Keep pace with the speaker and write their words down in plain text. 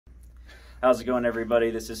How's it going, everybody?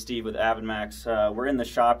 This is Steve with Avidmax. We're in the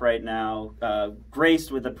shop right now,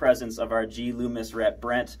 graced with the presence of our G Loomis rep,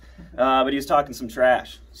 Brent, but he was talking some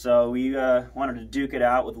trash. So we wanted to duke it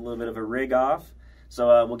out with a little bit of a rig off.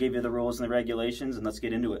 So we'll give you the rules and the regulations, and let's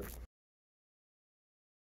get into it.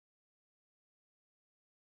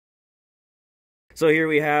 So here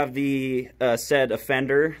we have the said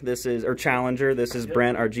offender. This is, or challenger. This is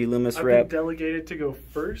Brent, our G Loomis rep. I've been delegated to go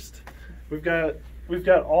first. We've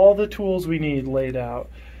got all the tools we need laid out.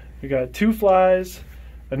 We got 2 flies,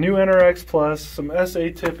 a new NRX Plus, some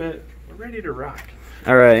SA tippet. We're ready to rock.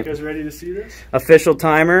 All right. You guys ready to see this? Official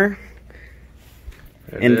timer.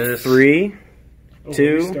 In 3,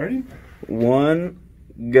 2, 1,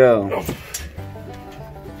 go. Oh.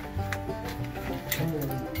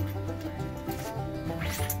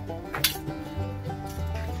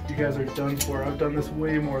 You guys are done for. I've done this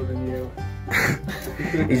way more than you.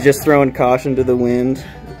 He's just throwing caution to the wind.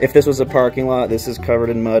 If this was a parking lot, this is covered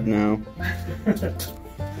in mud now. I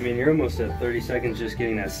mean, you're almost at 30 seconds just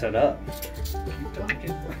getting that set up. Keep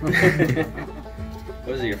talking.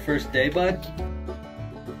 Was it your first day, bud?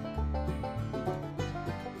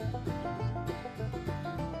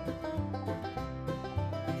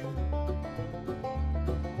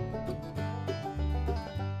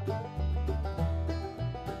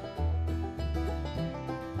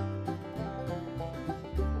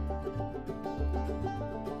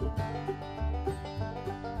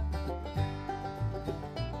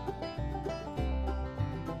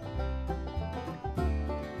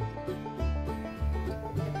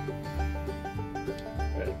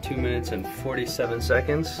 We're at 2 minutes and 47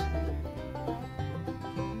 seconds.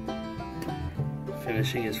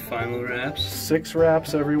 Finishing his final wraps. 6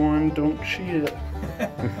 wraps, everyone. Don't cheat it.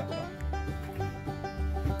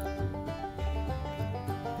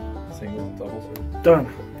 Singles, doubles. Done.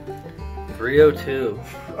 3:02.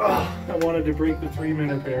 Oh, I wanted to break the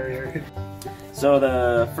 3-minute barrier. So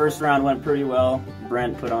the first round went pretty well.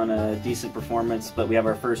 Brent put on a decent performance, but we have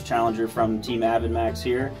our first challenger from Team Avidmax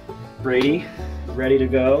here. Brady, ready to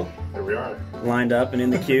go. Here we are. Lined up and in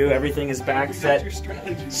the queue. Everything is back set.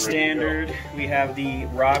 Standard. We have the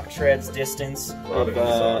rock treads distance of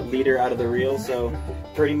leader out of the reel, so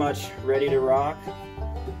pretty much ready to rock.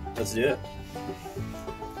 Let's do it.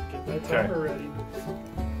 Get that timer ready.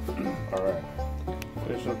 All right.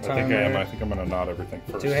 I think I'm gonna knot everything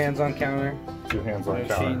first. 2 hands on counter. 2 hands on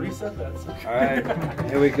counter. Reset that. All right,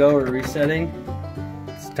 here we go. We're resetting.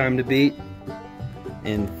 It's time to beat.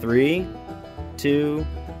 In 3, 2,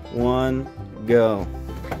 1, go.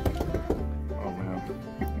 Oh man.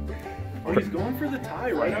 Oh, he's going for the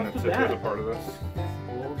tie right off the bat. Part of this.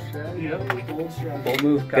 Old strategy. Yep, old strategy. Full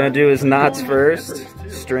move. Gonna do his knots first,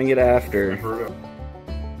 string it after.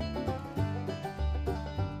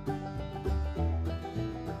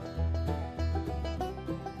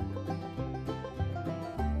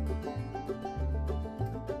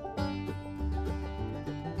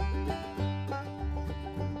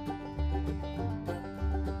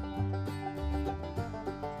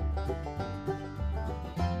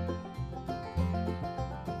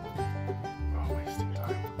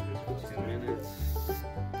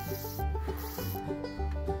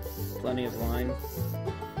 Plenty of line.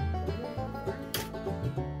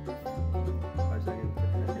 5 seconds.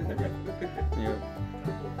 Yep.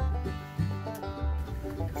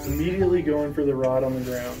 Immediately going for the rod on the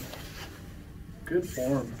ground. Good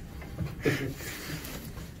form.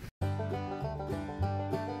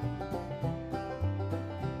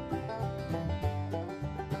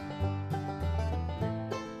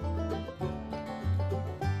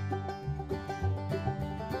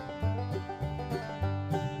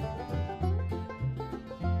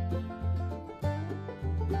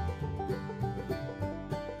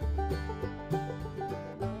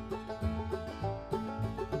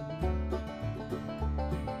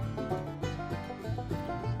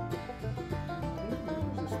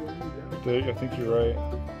 Dig, I think you're right.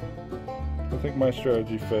 I think my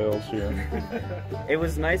strategy fails here. It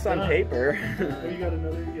was nice on paper. Oh, you got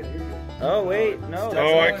another? Yeah, here you go. Oh wait, no.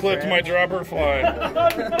 Oh, I clipped my dropper fly.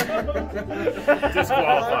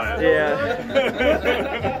 Disqualified. Yeah.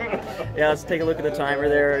 Yeah, let's take a look at the timer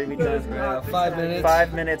there. We done 5 minutes.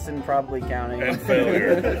 5 minutes and probably counting. And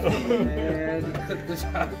failure. And clip the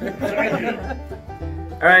shot.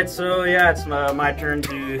 All right, so yeah, it's my turn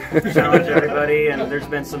to challenge everybody, and there's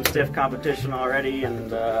been some stiff competition already,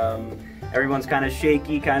 and everyone's kind of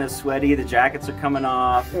shaky, kind of sweaty. The jackets are coming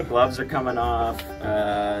off, gloves are coming off.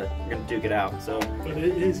 We're gonna duke it out. So, but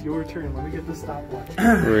it is your turn. Let me get the stopwatch.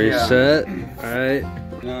 Reset. Yeah. All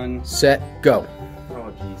right, done. Set, go.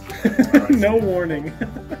 Oh jeez. No warning. You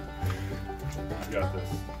got this.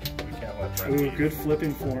 We can't let Brent Ooh, lead good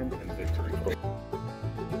flipping form. in victory.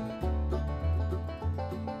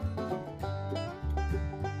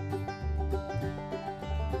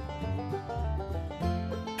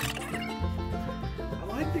 I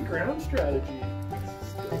like the ground strategy.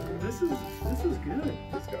 This is good.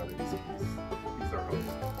 He's got it. He's our host.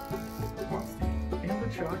 Come on, Steve. And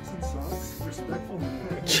the chalks and socks, respectful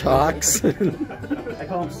man. Chalks. I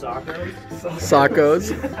call them sockos.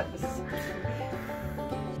 Sockos. Yes.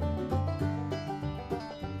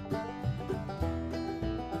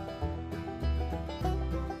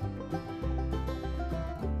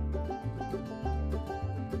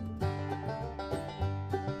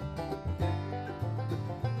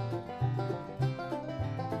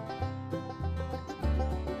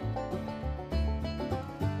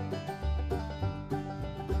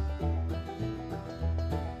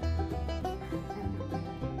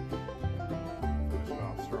 Finishing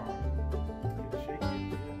off strong.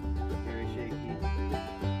 Very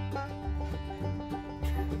shaky.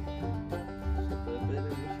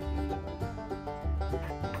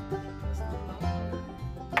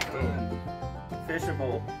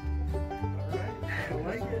 Fishable. I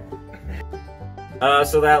like it.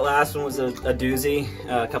 So that last one was a doozy,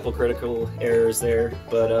 a couple critical errors there,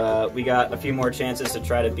 but we got a few more chances to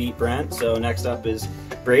try to beat Brent. So next up is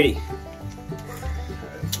Brady.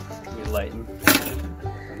 We lighten.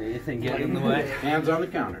 Anything get in the way? Hands on the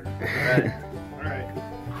counter. All right.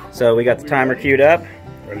 So we got the timer queued up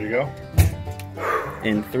Ready to go?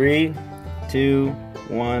 in 3, 2,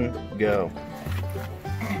 1, go.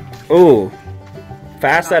 Ooh,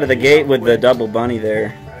 fast out of the gate with the double bunny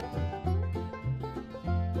there.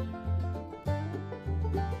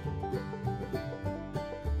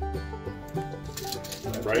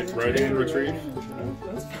 Right in retrieve.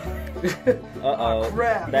 Uh-oh.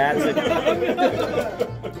 Crap. That's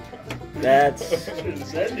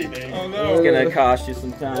Oh no. it's gonna cost you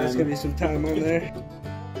some time. There's gonna be some time on there.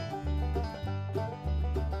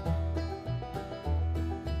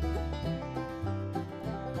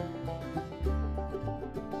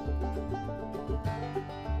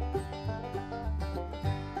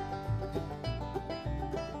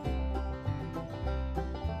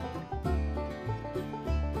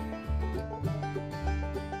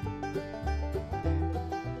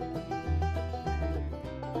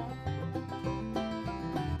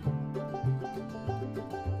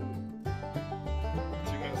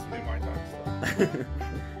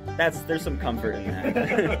 There's some comfort in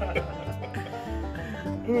that.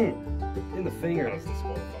 In the finger. That was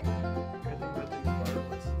disqualified.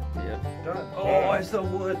 Yep. Done. Oh, I still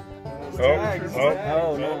would.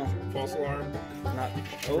 Oh, no. False alarm. Not.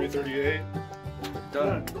 338.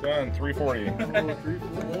 Done. Done. 340. A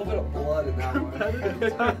little bit of blood in that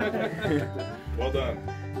one. Well done.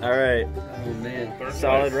 All right. Oh man. Third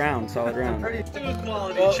Solid place. round. Solid round. Do a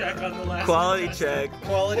quality check on the last Quality one. check.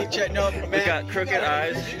 Quality check. No, We got crooked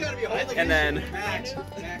eyes. You gotta be holding And then- Max.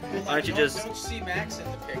 Why don't you just- Don't see Max in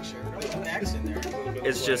the picture. Don't put Max in there.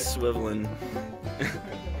 It's just swiveling.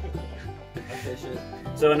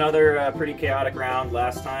 So another pretty chaotic round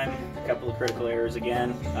last time. A couple of critical errors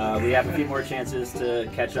again. We have a few more chances to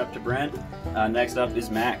catch up to Brent. Next up is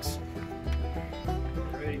Max.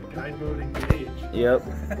 Great. Guide mode engaged. Yep.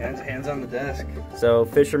 Hands on the desk. So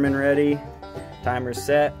fisherman ready. Timer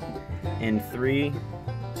set. In 3,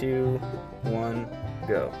 2, 1,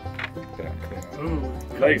 go. Okay, clean up.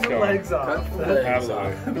 Ooh. Legs Cut the gone. legs off. Cut the That- legs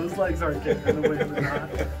off. Those legs aren't getting in the way of the knot.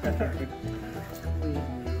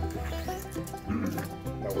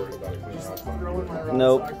 Not worried about it. Clean Just up. throwing my rod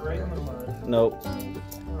Nope. sock right in the mud. Nope.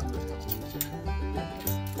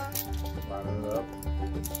 Lining it up.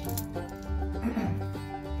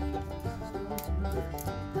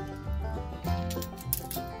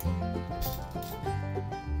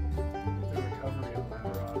 The recovery on that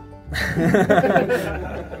rod.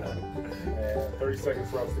 And 30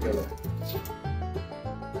 seconds rods together.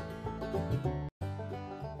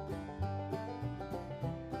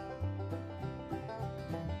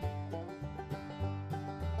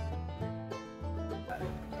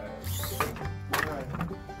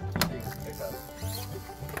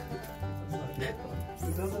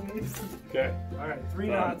 It doesn't need to. Okay. All right, 3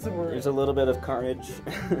 knots and we're. There's a little bit of carnage.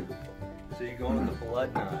 So you're going with the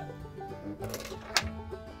blood knot. We'll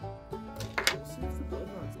see if the blood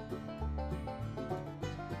knots.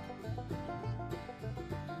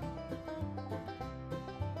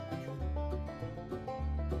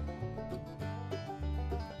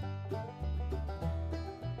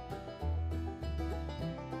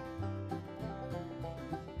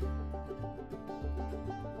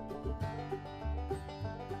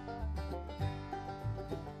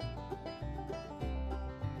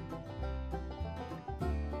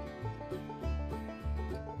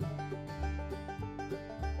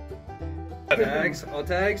 Tags? All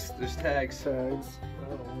tags? There's tags. Tags.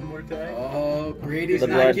 Oh, one more tag. Oh, Brady's The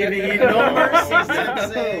not blood. giving you no mercy,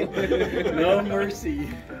 I'm saying. No mercy.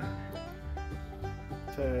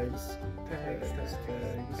 Tags.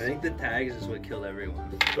 I think the tags is what killed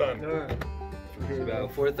everyone. Done. It's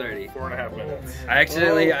about 4:30. 4.5 minutes.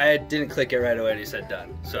 I didn't click it right away and he said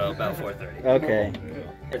done. So about 4:30. Okay.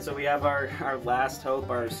 And so we have our last hope,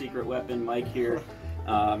 our secret weapon, Mike here.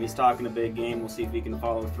 He's talking a big game. We'll see if he can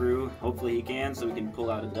follow through. Hopefully he can, so we can pull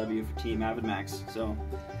out a W for Team Avidmax. So,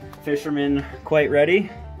 fisherman, quite ready?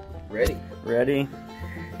 Ready. Ready.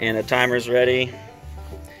 And the timer's ready.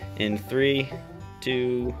 In 3,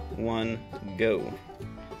 2, 1, go.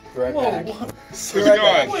 Right Whoa, back. what? Where's it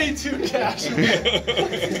going? Way too casual.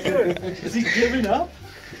 Is he giving up?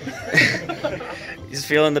 He's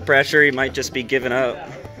feeling the pressure. He might just be giving up.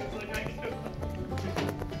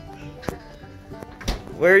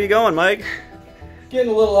 Where are you going, Mike?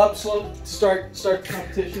 Getting a little upslope to start the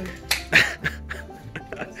competition.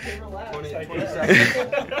 20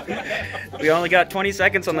 seconds. We only got 20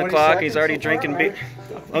 seconds on the 20 clock. He's seconds already so far, drinking right?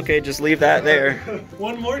 beer. Okay, just leave that there.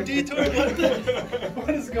 One more detour?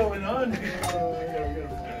 What is going on here?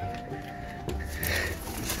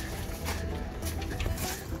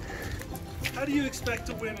 How do you expect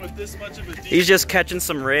to win with this much of a detour? He's just catching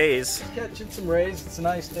some rays. Catching some rays. It's a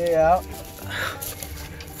nice day out.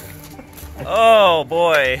 Oh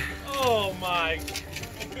boy. Oh my.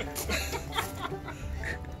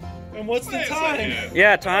 And what's the time?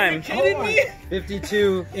 Yeah, time. Kidding me?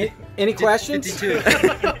 52. Any questions? 52.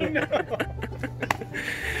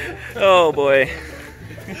 Oh boy.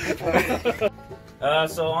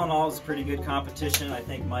 So all in all, it's a pretty good competition. I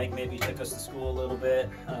think Mike maybe took us to school a little bit,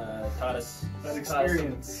 taught us That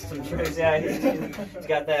experience. some tricks. Yeah, he's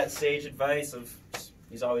got that sage advice of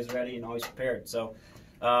he's always ready and always prepared. So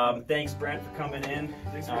thanks, Brent, for coming in.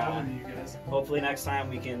 Thanks for having me, you guys. Hopefully next time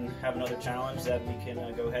we can have another challenge that we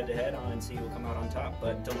can go head to head on and see who will come out on top.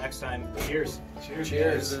 But until next time, cheers. Cheers.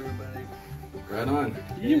 Cheers. Everybody. Right on.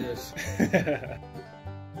 Yes.